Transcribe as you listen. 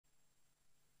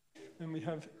And we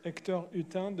have Hector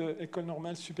HUTIN de Ecole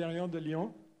Normale Supérieure de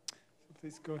Lyon. So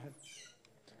please go ahead.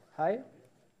 Hi.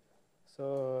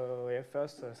 So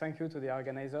first, thank you to the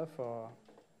organizer for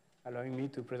allowing me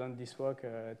to present this work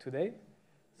today.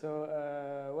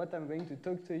 So what I'm going to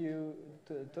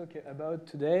talk about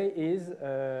today is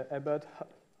about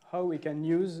how we can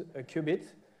use a qubit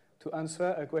to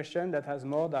answer a question that has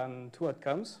more than 2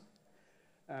 outcomes,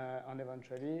 and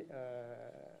eventually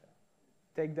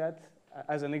take that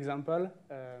as an example,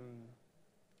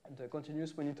 the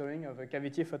continuous monitoring of a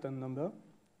cavity photon number.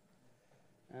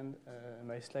 And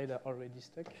my slides are already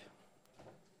stuck.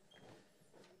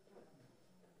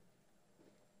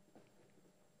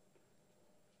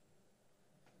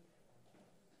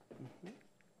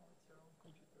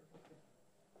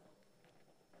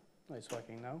 Oh, it's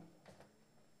working now.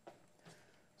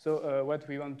 So what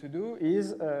we want to do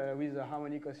is, with a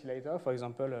harmonic oscillator, for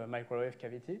example, a microwave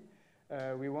cavity,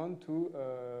 we want to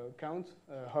count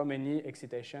how many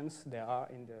excitations there are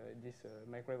in this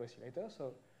microwave oscillator.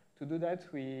 So to do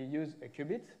that, we use a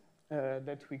qubit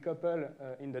that we couple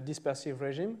in the dispersive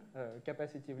regime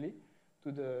capacitively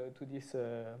to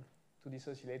this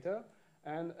oscillator.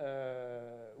 And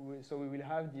so we will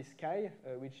have this chi,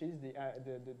 which is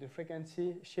the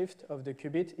frequency shift of the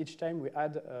qubit each time we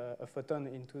add a photon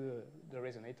into the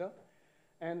resonator.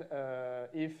 And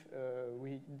if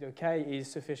the chi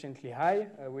is sufficiently high,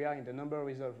 we are in the number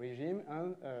resolved regime,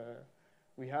 and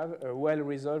we have a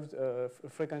well-resolved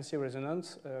frequency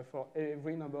resonance for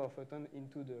every number of photons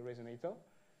into the resonator.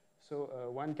 So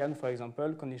one can, for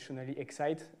example, conditionally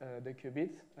excite the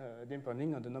qubit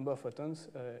depending on the number of photons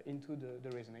into the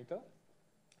resonator.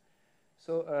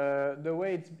 So the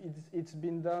way it's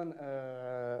been done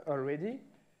already,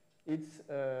 it's,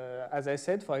 as I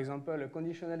said, for example, a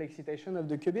conditional excitation of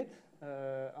the qubit,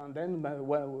 and then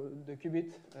the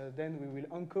qubit, then we will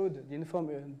encode the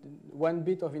 1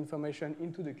 bit of information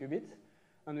into the qubit,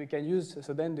 and we can use,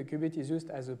 so then the qubit is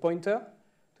used as a pointer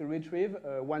to retrieve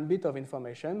 1 bit of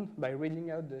information by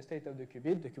reading out the state of the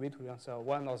qubit. The qubit will answer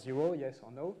 1 or 0, yes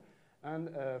or no.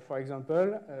 And for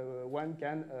example, one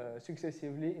can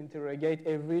successively interrogate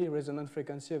every resonant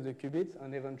frequency of the qubit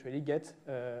and eventually get,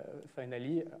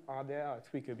 finally, are there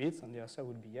 3 qubits? And the answer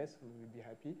would be yes, and we will be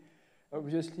happy.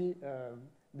 Obviously,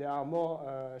 there are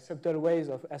more subtle ways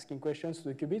of asking questions to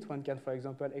the qubit. One can, for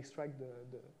example, extract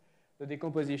the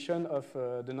decomposition of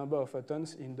the number of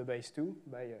photons in the base 2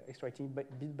 by extracting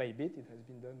bit by bit. It has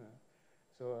been done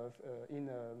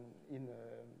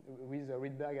with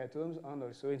Rydberg atoms and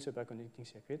also in superconducting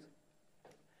circuits.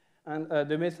 And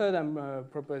the method I'm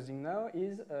proposing now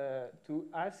is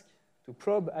to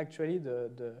probe actually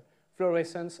the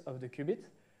fluorescence of the qubit,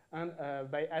 and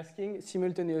by asking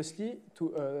simultaneously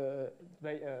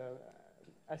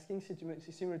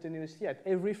simultaneously at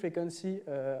every frequency,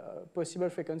 possible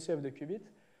frequency of the qubit,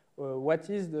 what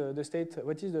is the state,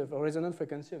 what is the resonant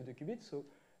frequency of the qubit. So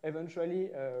eventually,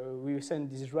 we send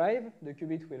this drive, the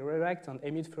qubit will react and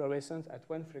emit fluorescence at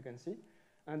 1 frequency,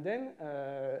 and then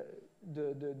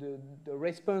the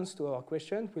response to our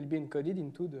question will be encoded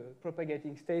into the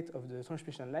propagating state of the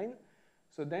transmission line.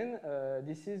 So then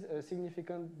this is a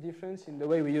significant difference in the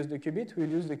way we use the qubit. We'll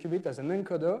use the qubit as an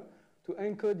encoder to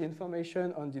encode the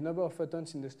information on the number of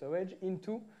photons in the storage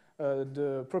into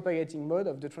the propagating mode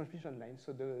of the transmission line.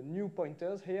 So the new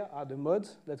pointers here are the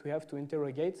modes that we have to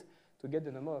interrogate to get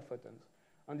the number of photons.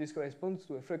 And this corresponds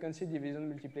to a frequency division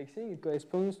multiplexing. It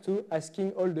corresponds to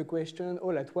asking all the questions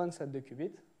all at once at the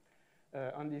qubit.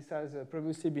 And this has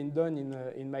previously been done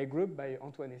in my group by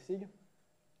Antoine Essig,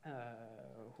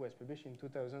 who was published in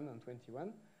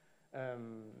 2021.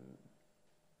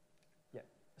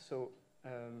 So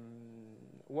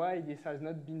why this has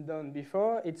not been done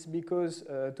before? It's because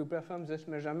to perform this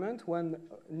measurement, one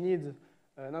needs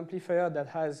an amplifier that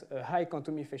has a high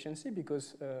quantum efficiency,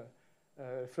 because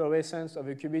fluorescence of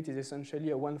a qubit is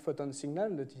essentially a 1 photon signal.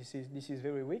 This is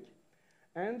very weak.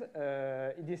 And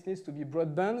this needs to be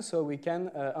broadband, so we can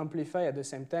amplify at the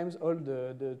same time all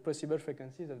the possible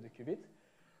frequencies of the qubit.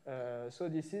 So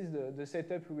this is the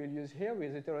setup we will use here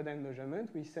with heterodyne measurement.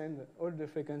 We send all the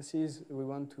frequencies we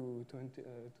want to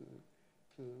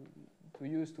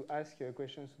use to ask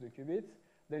questions to the qubit.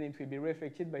 Then it will be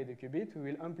reflected by the qubit.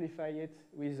 We will amplify it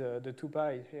with the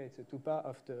 2-par. Here it's a 2-par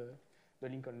of the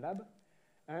Lincoln Lab.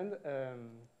 And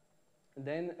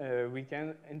then we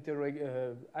can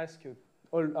ask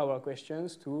all our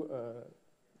questions to,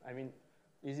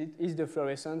 is the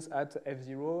fluorescence at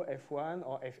F0, F1,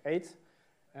 or F8?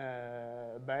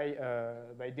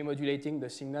 By demodulating the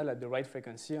signal at the right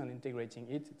frequency and integrating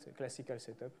it. It's a classical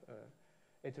setup,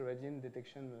 heterodyne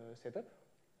detection setup.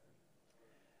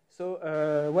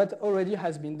 So what already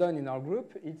has been done in our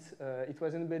group, it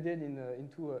was embedded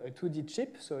into a 2D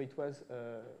chip. So it was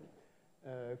a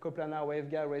coplanar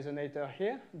waveguide resonator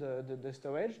here, the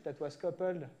storage, that was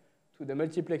coupled to the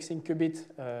multiplexing qubit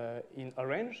in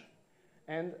orange.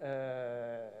 And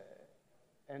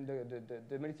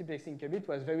the multiplexing qubit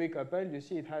was very coupled. You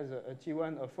see it has a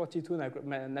T1 of 42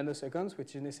 nanoseconds,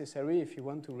 which is necessary if you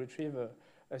want to retrieve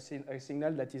a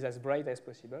signal that is as bright as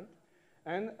possible.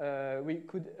 And we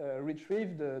could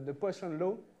retrieve the Poisson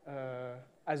law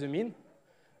as a mean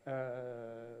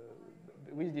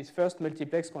with this first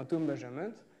multiplex quantum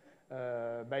measurement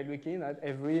by looking at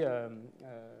every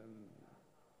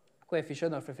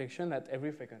coefficient of reflection at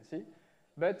every frequency.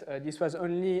 But this was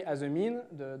only as a mean.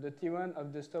 The T1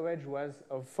 of the storage was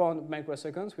of 4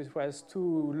 microseconds, which was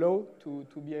too low to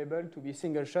be able to be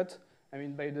single shot. I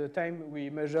mean, by the time we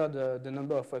measured the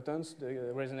number of photons,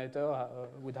 the resonator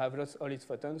would have lost all its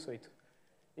photons, so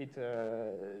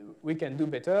we can do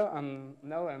better. And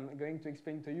now I'm going to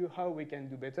explain to you how we can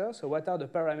do better. So what are the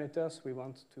parameters we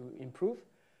want to improve?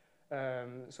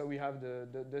 So we have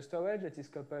the storage that is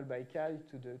coupled by Chi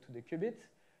to the qubit.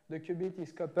 The qubit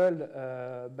is coupled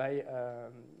by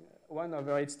 1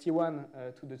 over its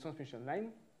T1 to the transmission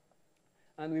line.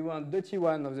 And we want the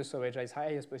T1 of the storage as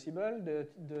high as possible, the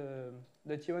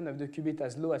T1 of the qubit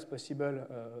as low as possible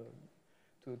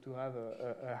to have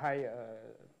a high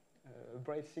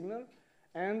bright signal.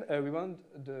 And we want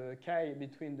the Chi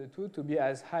between the two to be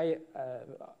as high,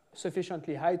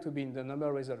 sufficiently high to be in the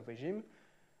number resolved regime.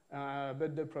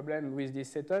 But the problem with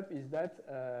this setup is that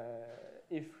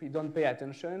if we don't pay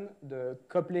attention, the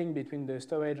coupling between the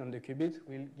storage and the qubit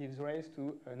will give rise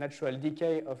to a natural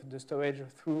decay of the storage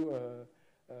through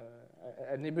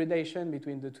an hybridation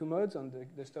between the two modes, and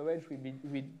the storage will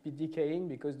be decaying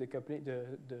because the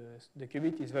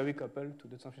qubit is very coupled to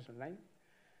the transmission line.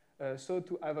 So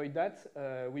to avoid that,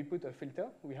 we put a filter.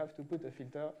 We have to put a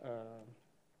filter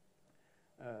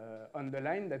on the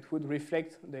line that would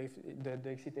reflect the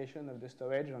excitation of the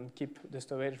storage and keep the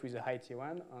storage with a high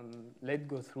T1 and let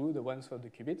go through the ones for the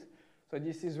qubit. So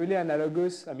this is really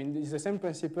analogous. I mean, it's the same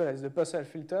principle as the Purcell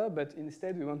filter, but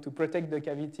instead we want to protect the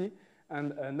cavity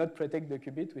and not protect the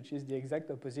qubit, which is the exact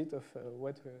opposite of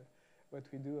what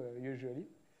we do usually.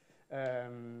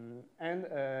 And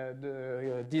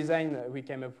the design we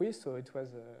came up with, so it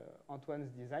was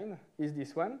Antoine's design, is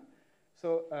this one.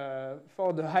 So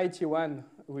for the high T1,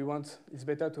 it's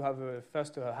better to have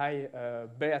first a high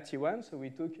bare T1. So we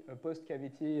took a post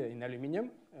cavity in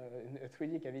aluminum, a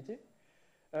 3D cavity,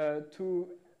 then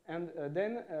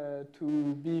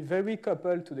to be very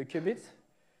coupled to the qubit.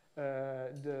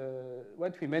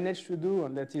 What we managed to do,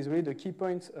 and that is really the key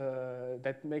point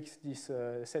that makes this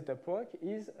setup work,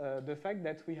 is the fact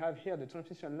that we have here the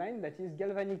transmission line that is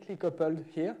galvanically coupled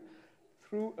here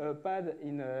through a pad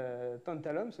in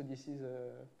tantalum. So this is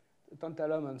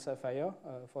tantalum and sapphire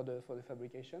for the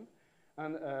fabrication.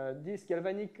 And this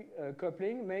galvanic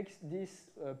coupling makes this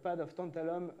pad of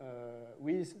tantalum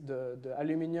with the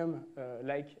aluminum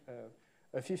like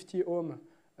a 50 ohm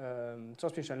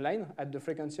transmission line at the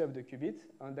frequency of the qubit,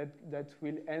 and that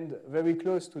will end very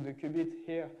close to the qubit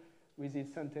here with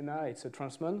its antenna. It's a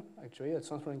transmon, actually, a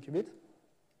transmon qubit.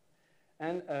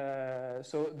 And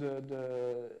so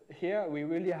here we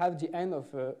really have the end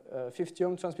of a 50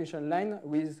 ohm transmission line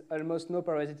with almost no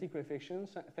parasitic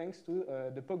reflections, thanks to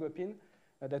the pogo pin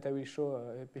that I will show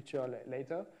a picture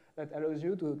later. That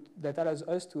allows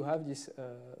us to have this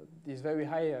very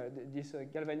high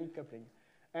galvanic coupling.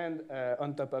 And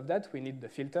on top of that, we need the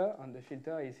filter, and the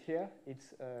filter is here.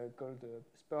 It's called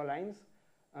spur lines.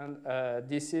 And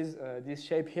this is this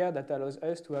shape here that allows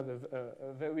us to have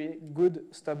a very good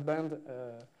stop band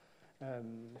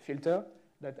filter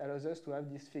that allows us to have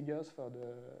these figures for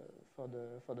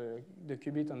the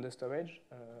qubit and the storage,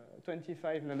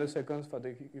 25 nanoseconds for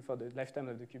the lifetime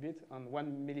of the qubit, and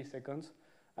 1 millisecond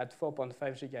at 4.5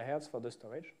 gigahertz for the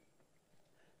storage.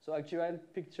 So actual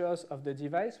pictures of the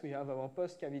device, we have our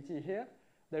post cavity here.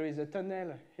 There is a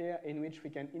tunnel here in which we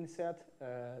can insert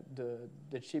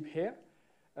the chip here.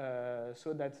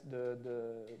 So that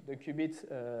the qubit,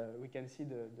 we can see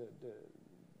the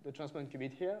transmon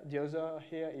qubit here. The other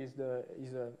here is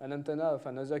an antenna of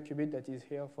another qubit that is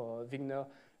here for Wigner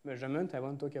measurement. I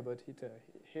won't talk about it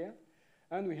here.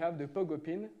 And we have the pogo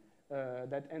pin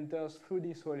that enters through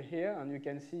this hole here, and you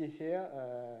can see here,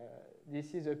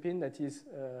 this is a pin that is,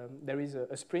 there is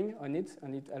a spring on it,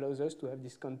 and it allows us to have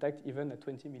this contact even at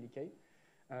 20 milli-K.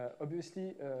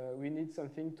 Obviously, we need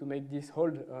something to make this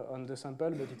hold on the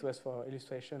sample, but it was for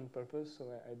illustration purpose, so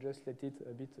I just let it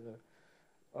a bit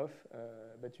off,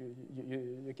 but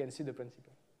you can see the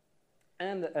principle.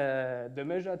 And the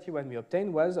measure T1 we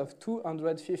obtained was of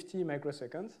 250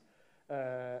 microseconds.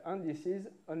 And this is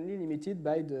only limited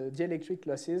by the dielectric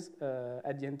losses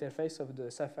at the interface of the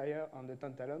sapphire and the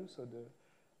tantalum. So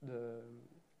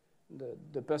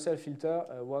the Purcell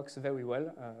filter works very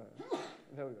well,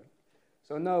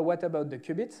 So now, what about the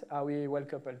qubit? Are we well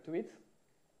coupled to it?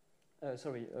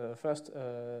 First,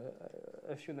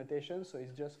 a few notations. So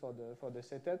it's just for the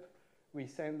setup. We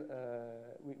send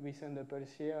a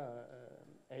pulse here,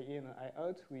 A in and I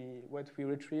out. What we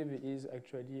retrieve is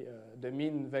actually the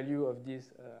mean value of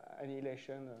these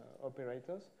annihilation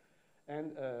operators.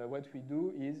 And what we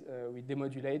do is we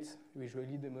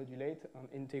visually demodulate and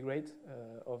integrate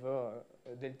over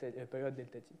a period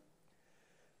delta t.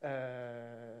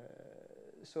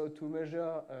 So to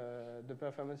measure the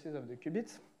performances of the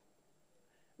qubit,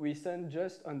 we send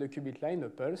just on the qubit line a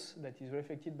pulse that is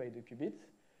reflected by the qubit,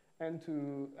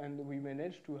 and we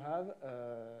manage to have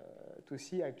to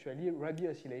see actually Rabi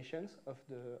oscillations of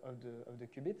the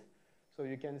qubit. So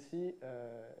you can see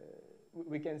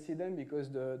we can see them because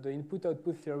the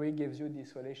input-output theory gives you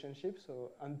this relationship.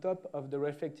 So on top of the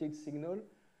reflected signal,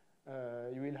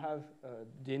 you will have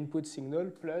the input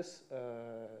signal plus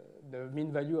the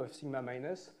mean value of sigma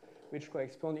minus, which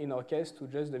correspond in our case to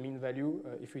just the mean value,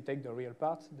 if we take the real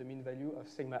part, the mean value of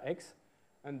sigma x,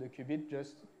 and the qubit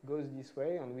just goes this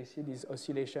way, and we see this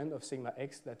oscillation of sigma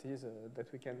x that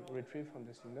we can retrieve from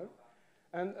the signal.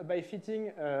 And by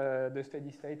fitting the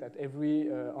steady state at every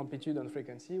amplitude and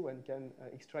frequency, one can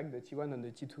extract the T1 and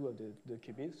the T2 of the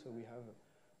qubit. So we have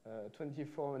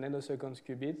 24 nanoseconds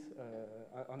qubit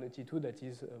on the T2 that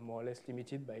is more or less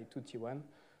limited by 2 T1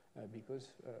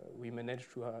 because we manage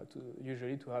to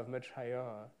usually to have much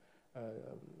higher,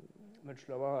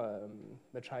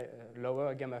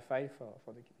 lower gamma phi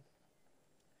for the qubit.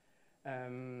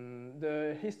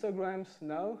 The histograms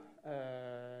now,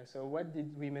 so what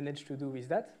did we manage to do with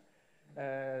that?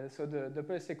 So the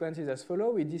pulse sequence is as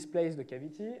follows. We displace the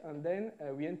cavity, and then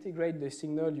we integrate the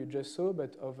signal you just saw,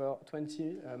 but over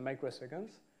 20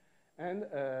 microseconds. And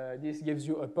this gives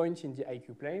you a point in the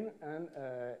IQ plane. And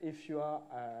if you are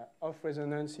off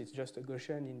resonance, it's just a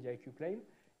Gaussian in the IQ plane.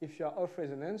 If you are off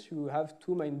resonance, you have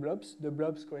two main blobs, the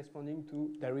blobs corresponding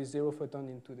to there is 0 photon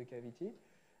into the cavity,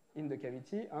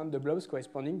 and the blobs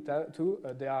corresponding to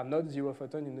there are not 0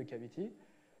 photon in the cavity.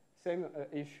 Same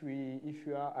if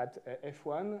you are at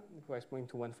F1 corresponding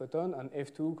to 1 photon and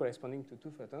F2 corresponding to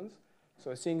 2 photons.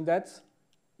 So seeing that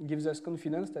gives us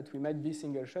confidence that we might be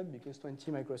single shot because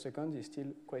 20 microseconds is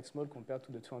still quite small compared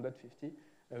to the 250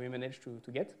 we managed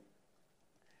to get.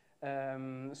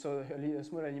 So a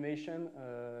small animation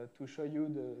to show you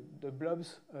the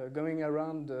blobs going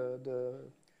around the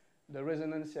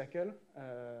resonance circle,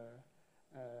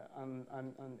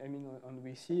 and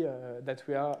we see that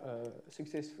we are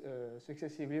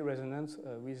successively resonant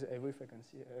with every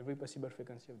possible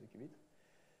frequency of the qubit.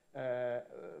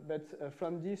 But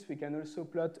from this, we can also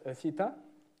plot a theta.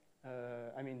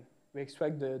 We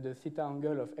extract the theta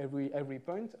angle of every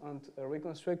point and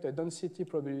reconstruct a density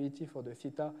probability for the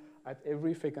theta at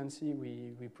every frequency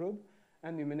we probe,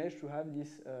 and we manage to have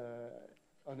this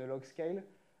on a log scale.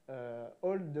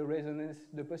 All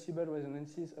the possible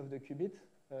resonances of the qubit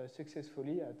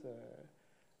successfully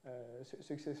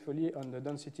on the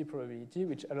density probability,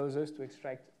 which allows us to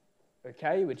extract a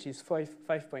chi, which is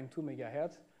 5.2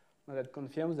 megahertz. And that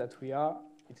confirms that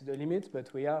it's the limit,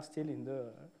 but we are still in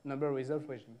the number resolved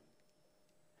regime.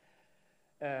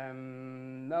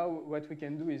 Now what we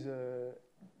can do is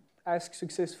ask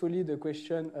successfully the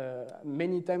question,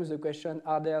 many times the question,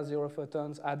 are there 0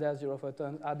 photons, are there 0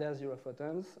 photons, are there 0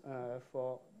 photons,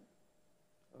 for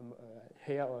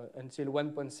here until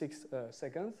 1.6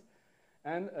 seconds.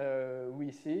 And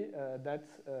we see that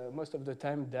most of the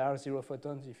time there are 0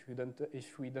 photons if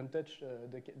we don't touch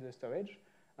the storage.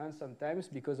 And sometimes,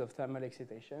 because of thermal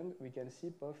excitation, we can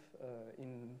see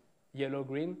in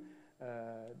yellow-green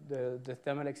the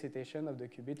thermal excitation of the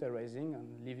qubit arising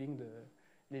and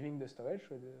leaving the storage.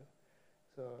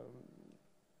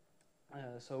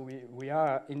 So we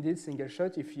are indeed single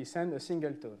shot if you send a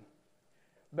single tone.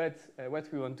 But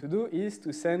what we want to do is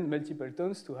to send multiple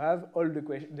tones to have all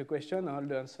the question and all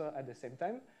the answer at the same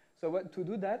time. So to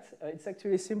do that, it's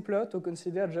actually simpler to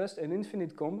consider just an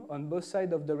infinite comb on both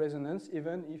sides of the resonance,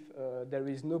 even if there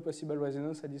is no possible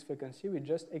resonance at this frequency. We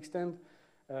just extend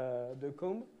the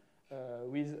comb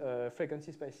with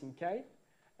frequency spacing chi,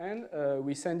 and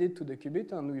we send it to the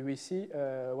qubit, and we will see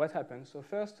what happens. So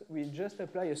first, we just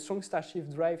apply a strong star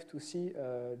shift drive to see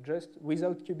just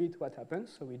without qubit what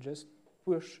happens. So we just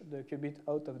push the qubit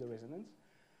out of the resonance.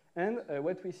 And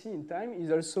what we see in time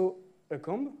is also a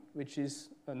comb, which is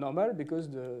normal because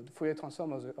the Fourier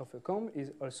transform of a comb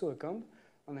is also a comb.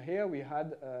 And here we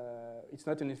had, it's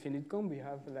not an infinite comb, we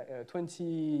have like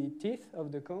 20 teeth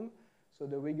of the comb. So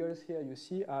the wiggles here you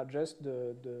see are just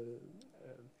the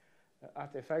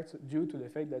artifacts due to the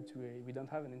fact that we don't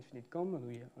have an infinite comb, and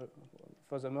we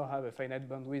furthermore have a finite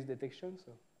bandwidth detection.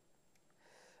 So.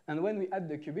 And when we add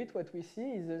the qubit, what we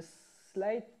see is a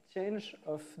slight change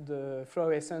of the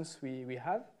fluorescence we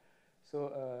have.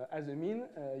 So as a mean,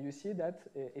 you see that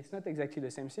it's not exactly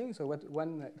the same thing. So what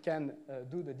one can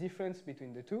do the difference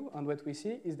between the two, and what we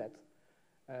see is that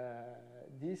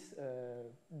this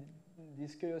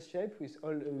curious shape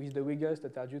with the wiggles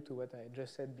that are due to what I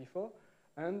just said before,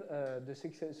 and the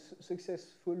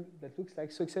successful, that looks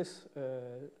like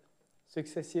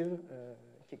successive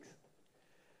kicks.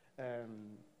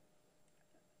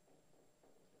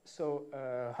 So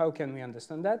how can we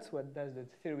understand that? What does the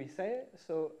theory say?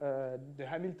 So the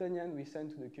Hamiltonian we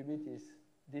send to the qubit is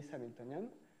this Hamiltonian.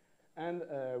 And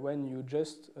when you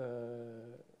just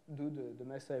do the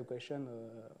master equation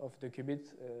of the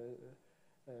qubit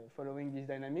following these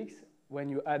dynamics, when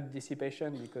you add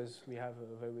dissipation, because we have a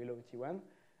very low T1,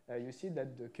 you see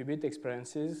that the qubit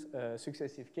experiences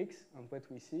successive kicks. And what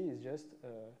we see is just,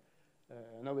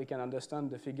 now we can understand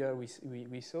the figure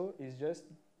we saw, is just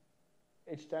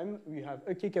each time we have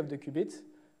a kick of the qubit,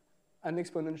 an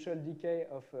exponential decay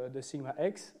of the sigma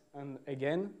x, and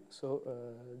again, so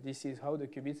this is how the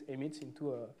qubit emits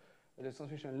into the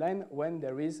transmission line when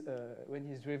when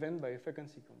it's driven by a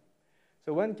frequency comb.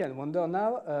 So one can wonder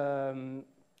now,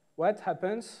 what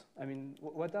happens, I mean,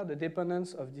 what are the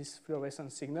dependents of this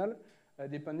fluorescent signal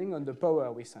depending on the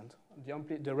power we send,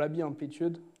 the Rabi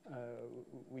amplitude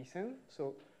we send.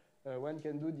 So one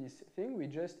can do this thing. We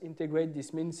just integrate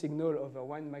this mean signal over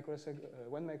 1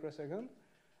 microsecond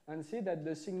and see that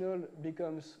the signal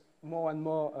becomes more and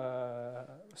more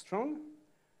strong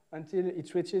until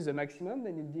it reaches a maximum,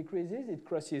 then it decreases, it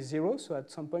crosses 0, so at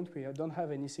some point we don't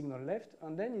have any signal left,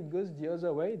 and then it goes the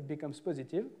other way, it becomes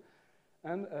positive.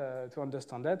 And to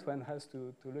understand that, one has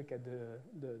to look at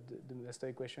the master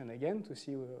equation again to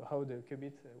see how the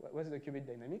qubit, what's the qubit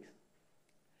dynamics.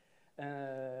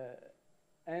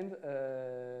 And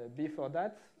before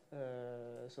that,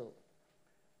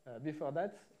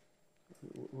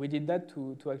 we did that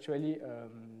to actually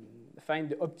find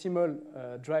the optimal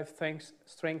drive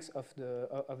strength of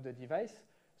the device.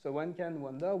 So one can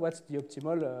wonder what's the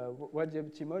optimal,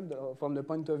 from the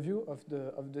point of view of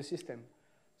the system.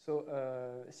 So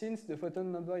since the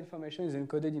photon number information is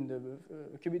encoded in the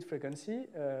qubit frequency,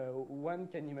 one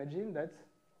can imagine that,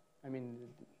 I mean,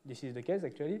 this is the case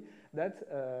actually, that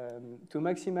to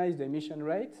maximize the emission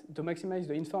rate, to maximize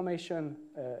the information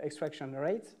extraction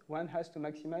rate, one has to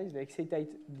maximize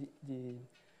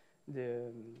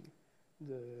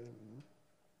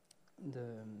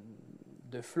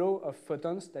the flow of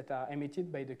photons that are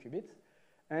emitted by the qubit.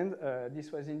 And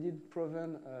this was indeed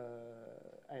proven,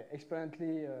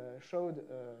 experimentally showed,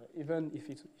 even if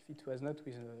it was not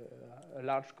with a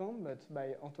large comb, but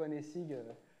by Antoine Essig.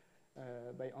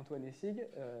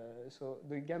 So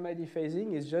the gamma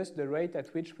dephasing is just the rate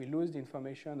at which we lose the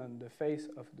information on the face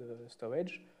of the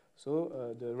storage. So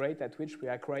the rate at which we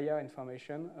acquire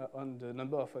information on the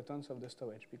number of photons of the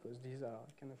storage, because these are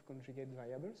kind of conjugate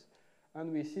variables.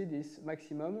 And we see this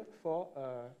maximum for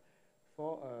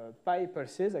pi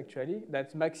pulses, actually,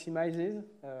 that maximizes,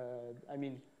 I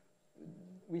mean,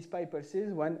 with pi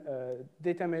pulses, one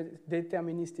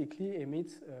deterministically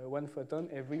emits 1 photon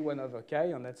every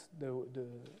 1/chi, and that's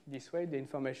this way the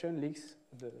information leaks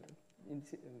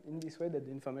in this way that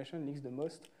the information leaks the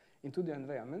most into the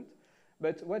environment.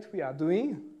 But what we are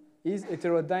doing is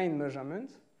heterodyne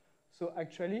measurement. So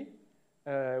actually,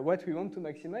 what we want to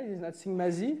maximize is not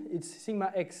sigma z, it's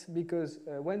sigma x, because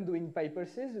when doing pi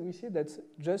pulses, we see that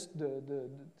just the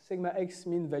sigma x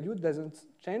mean value doesn't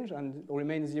change and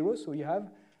remains 0, so we have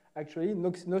actually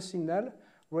no signal,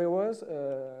 whereas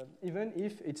even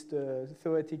if it's the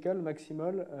theoretical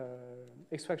maximal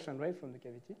extraction rate from the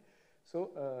cavity. So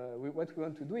what we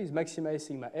want to do is maximize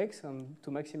sigma x, and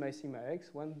to maximize sigma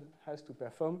x, one has to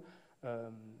perform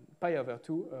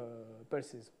pi/2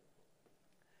 pulses.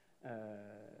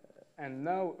 And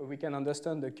now we can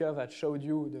understand the curve that showed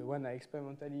you, the one I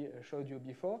experimentally showed you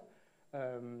before.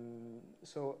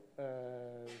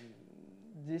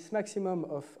 This maximum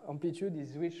of amplitude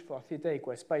is reached for theta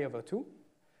equals pi/2.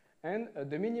 And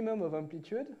the minimum of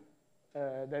amplitude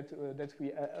that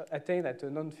we attain at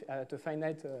a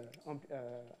finite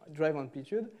drive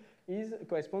amplitude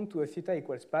corresponds to a theta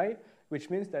equals pi, which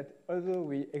means that although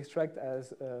we extract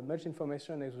as much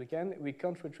information as we can, we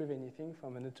can't retrieve anything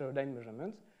from an heterodyne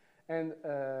measurement. And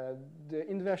the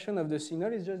inversion of the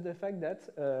signal is just the fact that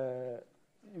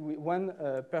one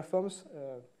performs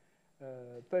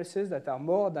pulses that are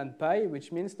more than pi,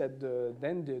 which means that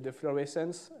then the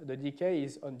fluorescence, the decay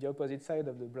is on the opposite side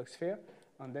of the Bloch sphere,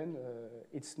 and then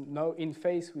it's now in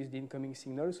phase with the incoming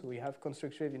signal, so we have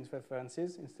constructive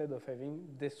interferences instead of having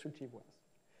destructive ones.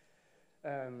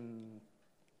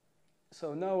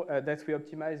 So now that we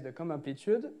optimize the comb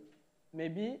amplitude,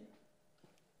 maybe,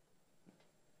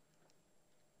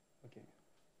 okay,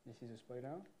 this is a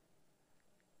spoiler.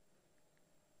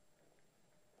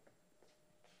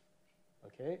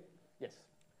 Okay, yes.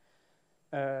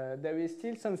 There is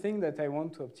still something that I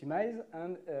want to optimize,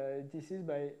 and this is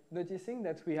by noticing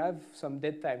that we have some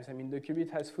dead times. I mean, the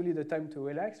qubit has fully the time to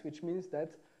relax, which means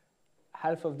that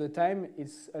half of the time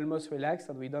it's almost relaxed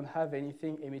and we don't have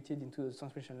anything emitted into the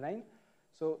transmission line.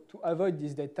 So to avoid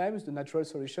these dead times, the natural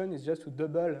solution is just to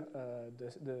double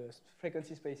the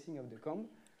frequency spacing of the comb,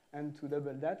 and to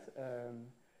double that,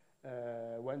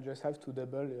 one just has to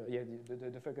double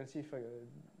the frequency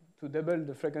to double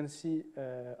the frequency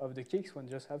of the kicks, one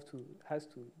just has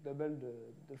to double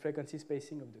the frequency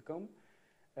spacing of the comb.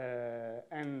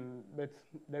 But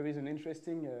there is an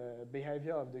interesting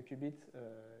behavior of the qubit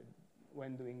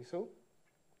when doing so,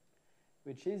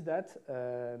 which is that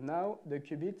now the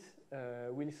qubit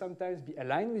will sometimes be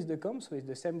aligned with the comb, so it's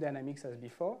the same dynamics as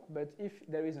before. But if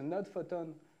there is an odd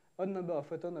number of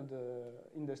photons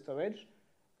in the storage,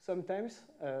 sometimes,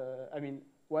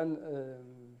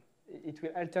 it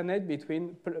will alternate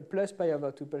between plus pi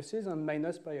over 2 pulses and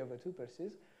minus pi over 2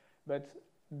 pulses. But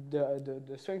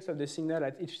the strength of the signal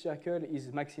at each circle is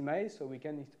maximized, so we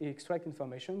can extract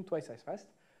information twice as fast.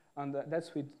 And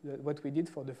that's what we did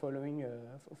for the following,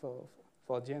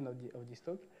 for the end of this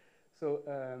talk. So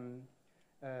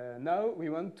now we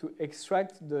want to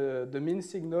extract the mean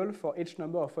signal for each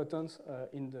number of photons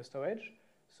in the storage.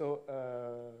 So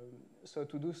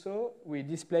to do so, we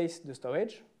displace the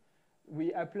storage.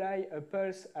 We apply a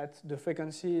pulse at the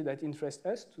frequency that interests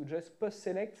us to just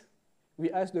post-select.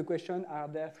 We ask the question, are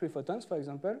there 3 photons, for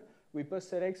example? We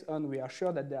post-select and we are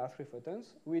sure that there are 3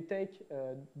 photons. We take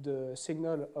the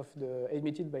signal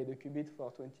emitted by the qubit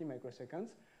for 20 microseconds,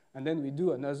 and then we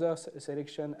do another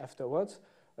selection afterwards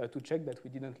to check that we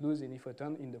didn't lose any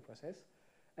photon in the process.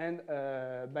 And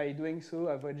by doing so,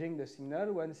 averaging the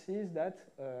signal, one sees that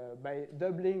by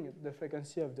doubling the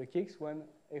frequency of the kicks, one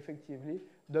effectively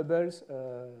doubles,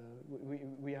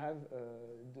 we have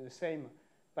the same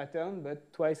pattern,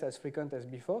 but twice as frequent as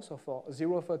before. So for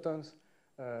 0 photons,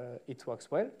 it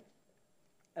works well.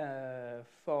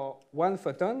 For 1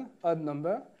 photon, odd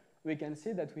number, we can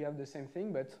see that we have the same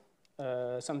thing, but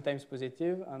sometimes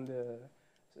positive and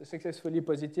successfully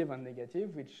positive and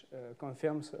negative, which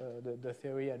confirms the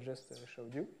theory I just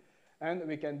showed you. And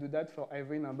we can do that for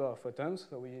every number of photons.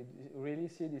 So we really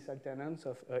see this alternance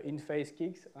of in-phase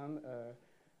kicks and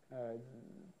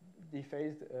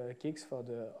dephased kicks for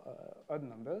the odd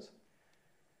numbers.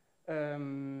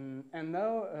 And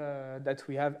now that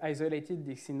we have isolated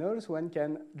these signals, one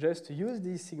can just use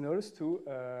these signals to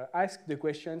ask the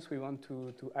questions we want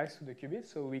to ask to the qubit.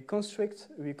 So we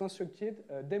constructed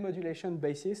a demodulation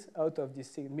basis out of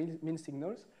these mean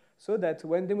signals, so that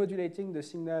when demodulating the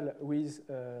signal with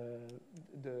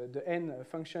the n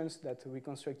functions that we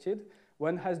constructed,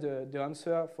 one has the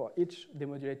answer for each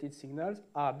demodulated signal.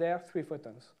 Are there 3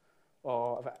 photons,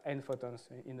 or n photons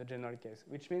in the general case,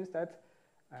 which means that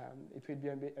it will be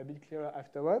a bit clearer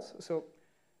afterwards. So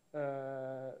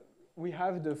we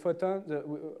have the photon.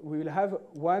 We will have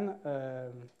one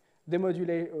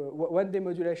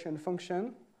demodulation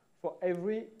function for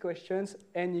every questions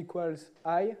n equals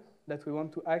I that we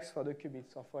want to ask for the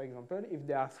qubit. So, for example, if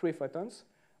there are 3 photons,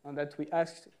 and that we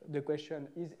ask the question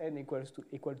is n equal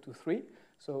to 3.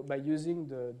 So by using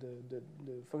the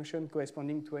function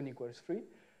corresponding to n equals 3,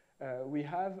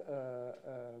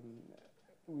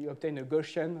 we obtain a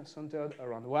Gaussian centered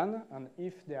around 1, and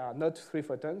if there are not 3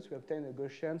 photons, we obtain a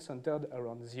Gaussian centered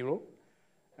around 0.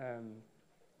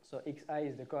 So xi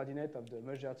is the coordinate of the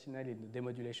measured signal in the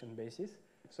demodulation basis.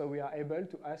 So we are able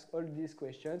to ask all these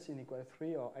questions n equals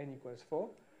 3 or n equals 4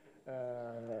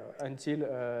 until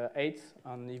 8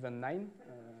 and even 9.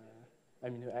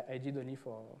 I did only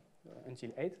for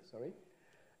until 8, sorry.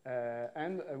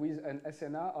 And with an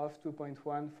SNR of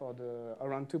 2.1 for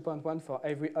around 2.1 for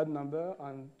every odd number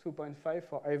and 2.5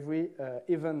 for every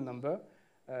even number.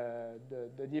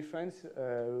 The difference,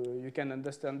 you can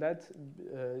understand that,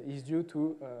 is due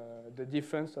to the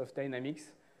difference of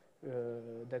dynamics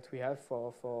that we have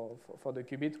for the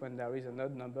qubit when there is an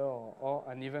odd number or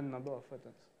an even number of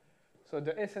photons. So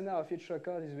the SNR of each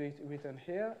record is written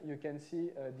here. You can see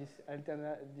this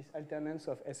alternance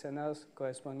of SNRs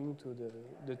corresponding to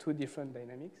the two different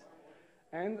dynamics.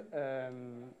 And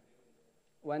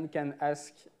one can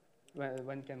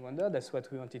wonder, that's what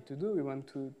we wanted to do. We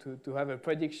want to have a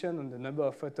prediction on the number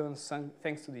of photons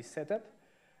thanks to this setup.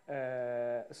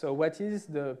 So what is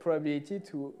the probability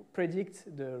to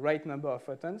predict the right number of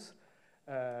photons?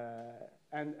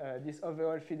 And this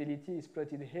overall fidelity is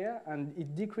plotted here, and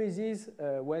it decreases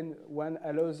when we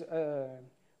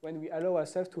allow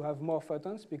ourselves to have more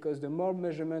photons, because the more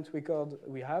measurement record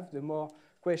we have, the more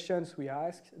questions we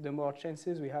ask, the more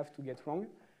chances we have to get wrong.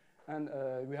 And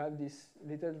we have this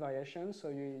little variation, so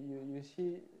you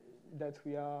see that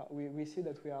we see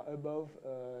that we are above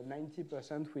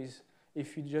 90% with,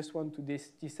 if you just want to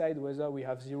decide whether we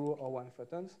have 0 or 1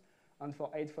 photons. And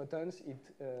for 8 photons, it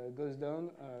goes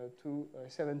down to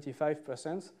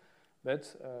 75%,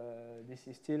 but this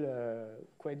is still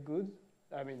quite good.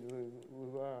 I mean,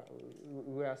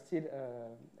 we are still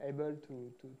able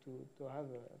to have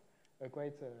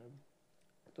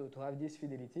to have this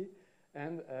fidelity.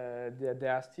 And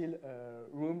there are still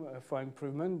room for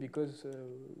improvement, because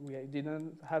we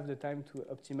didn't have the time to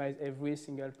optimize every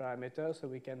single parameter. So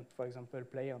we can, for example,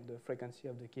 play on the frequency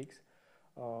of the kicks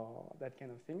or that kind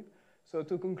of thing. So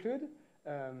to conclude,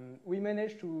 we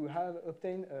managed to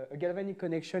obtain a galvanic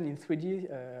connection in 3D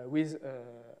with a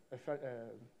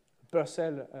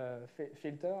Purcell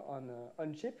filter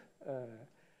on chip.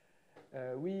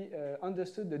 We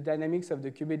understood the dynamics of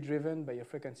the qubit driven by a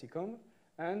frequency comb.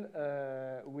 And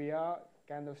we are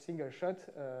kind of single shot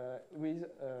with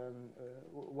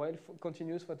while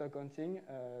continuous photocounting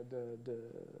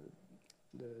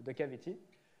the cavity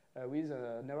with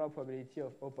an error probability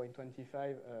of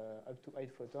 0.25 up to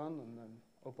 8 photons, and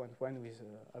 0.1 with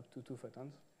up to 2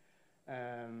 photons.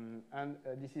 And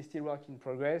this is still work in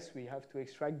progress. We have to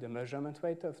extract the measurement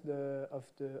rate of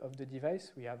the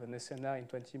device. We have an SNR in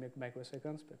 20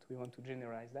 microseconds, but we want to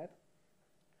generalize that.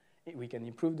 We can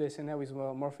improve the SNR with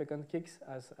more frequent kicks,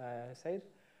 as I said,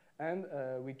 and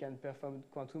we can perform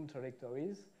quantum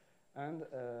trajectories, and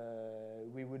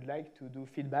we would like to do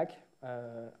feedback.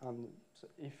 So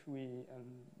if we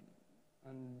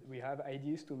have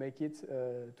ideas to make it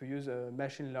to use a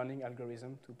machine learning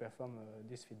algorithm to perform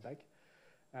this feedback.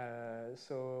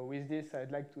 So with this,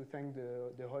 I'd like to thank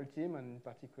the whole team, and in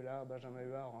particular Benjamin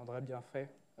Huard or André Bienfait,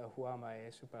 who are my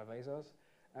supervisors,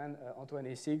 and Antoine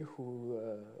Essig, who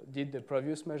did the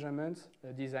previous measurements,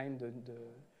 designed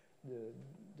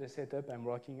the setup I'm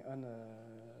working on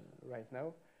right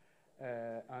now,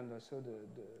 and also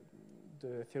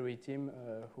the theory team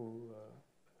who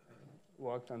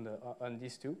worked on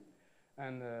these two.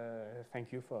 And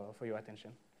thank you for your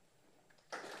attention.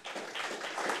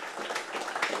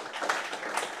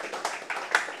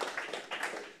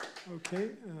 Okay,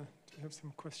 do you have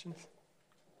some questions?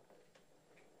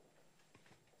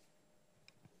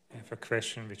 I have a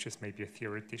question, which is maybe a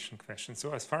theoretician question.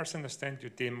 So as far as I understand,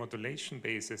 your demodulation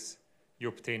basis you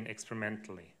obtain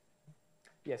experimentally.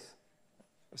 Yes.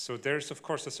 So there's, of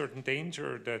course, a certain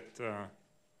danger that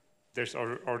there's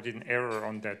already an error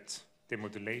on that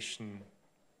demodulation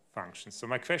function. So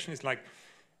my question is, like,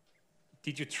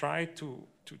 did you try to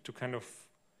kind of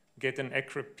get an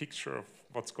accurate picture of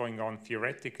what's going on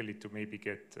theoretically to maybe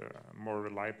get more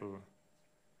reliable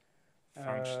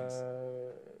functions?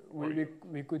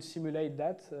 We could simulate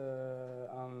that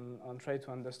and try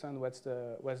to understand what's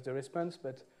the response,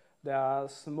 but there are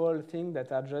small things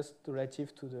that are just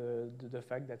relative to the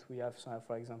fact that we have,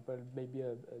 for example, maybe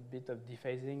a bit of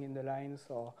dephasing in the lines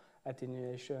or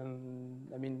attenuation.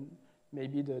 I mean,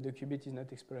 maybe the qubit is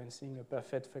not experiencing a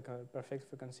perfect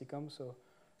frequency comb, so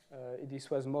this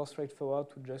was more straightforward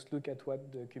to just look at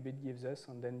what the qubit gives us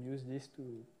and then use this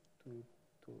to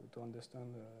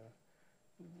understand.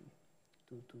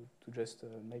 To just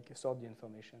sort the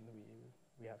information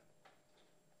we have.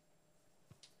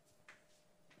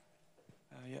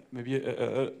 Yeah, maybe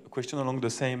a question along the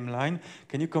same line.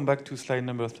 Can you come back to slide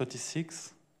number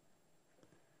 36?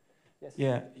 Yes.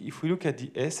 Yeah, if we look at the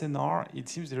SNR, it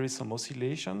seems there is some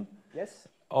oscillation. Yes.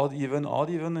 Odd even,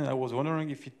 and I was wondering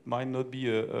if it might not be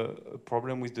a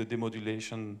problem with the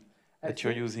demodulation that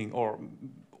you're using, or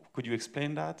could you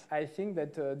explain that? I think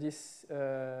that these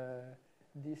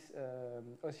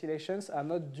oscillations are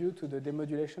not due to the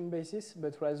demodulation basis,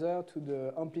 but rather to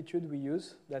the amplitude we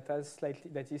use that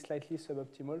is slightly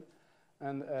suboptimal.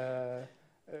 And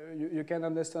you can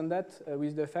understand that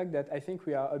with the fact that I think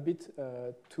we are a bit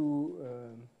too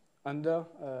under.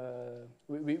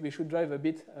 We should drive a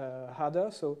bit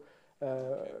harder. So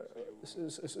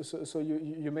So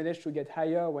you manage to get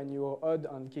higher when you're odd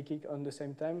and kick on the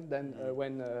same time than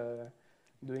when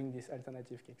doing these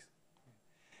alternative kicks.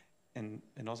 And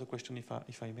another question, if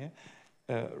I may,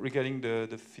 regarding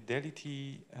the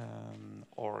fidelity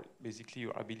or basically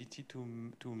your ability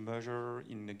to measure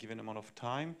in a given amount of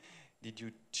time, did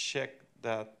you check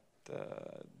that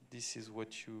this is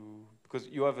what you, because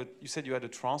you said you had a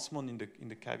transmon in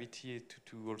the cavity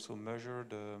to also measure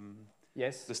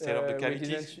yes, the state of the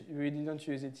cavity? We didn't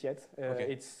use it yet.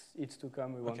 Okay. It's to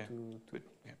come. We want to Good.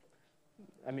 Yeah.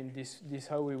 I mean, this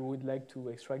how we would like to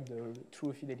extract the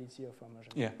true fidelity of our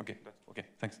measurement. Yeah. Okay. Okay.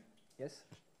 Thanks. Yes.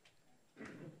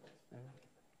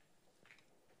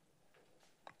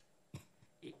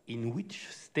 In which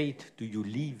state do you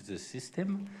leave the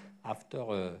system after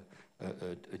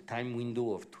a time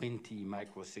window of 20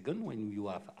 microseconds when you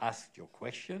have asked your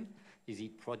question? Is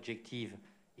it projective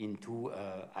into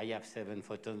I have 7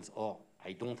 photons or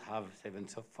I don't have 7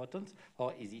 photons,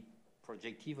 or is it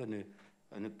projective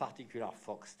on a particular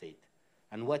Fock state?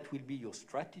 And what will be your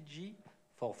strategy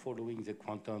for following the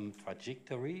quantum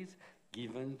trajectories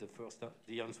given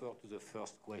the answer to the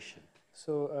first question?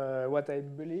 So what I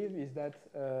believe is that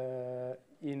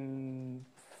in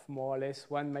more or less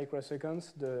 1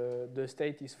 microseconds, the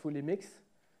state is fully mixed.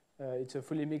 It's a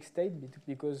fully mixed state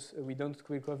because we don't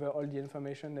recover all the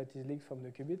information that is leaked from the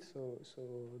qubit. So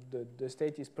the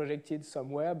state is projected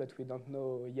somewhere, but we don't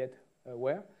know yet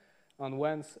where. And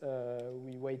once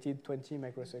we waited 20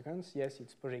 microseconds, yes,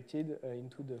 it's projected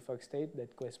into the Fock state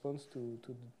that corresponds to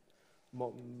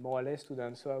more or less to the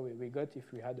answer we got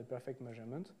if we had a perfect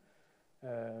measurement.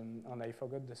 And I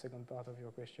forgot the second part of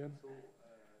your question. So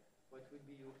what would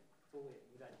be your, so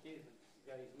in that case,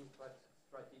 there is no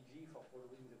strategy for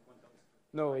following the quantum?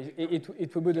 No,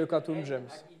 it will be the quantum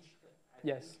jumps. At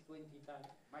Yes. each 20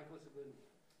 microsecond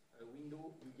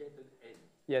window, you get an N.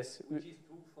 Yes. Which is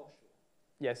true for sure.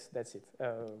 Yes, that's it.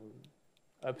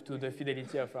 Up to the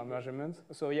fidelity of our measurement.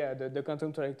 So yeah, the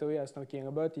quantum trajectory I was talking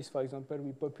about is, for example,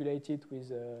 we populate it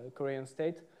with a Korean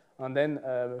state, and then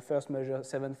first measure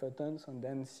 7 photons, and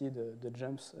then see the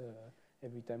jumps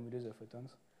every time we lose the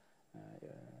photons.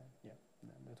 Yeah,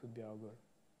 that would be our goal.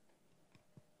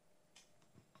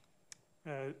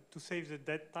 To save the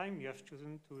dead time, you have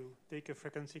chosen to take a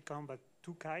frequency count at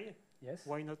 2 chi. Yes.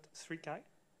 Why not 3 chi?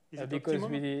 Is it because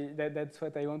optimum? that's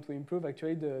what I want to improve.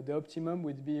 Actually, the optimum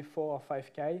would be 4 or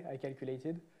 5 chi, I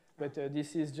calculated. But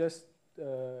this is just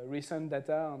recent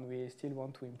data, and we still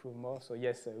want to improve more. So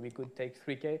yes, we could take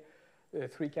 3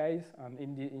 chi's, and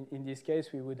in this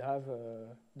case, we would have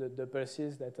the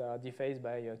pulses that are dephased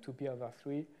by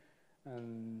 2p/3.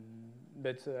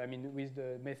 But I mean, with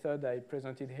the method I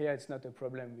presented here, it's not a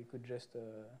problem. We could just,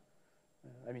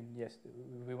 I mean, yes,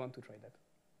 we want to try that.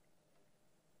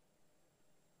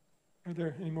 Are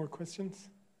there any more questions?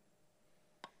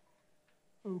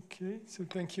 Okay, so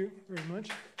thank you very much.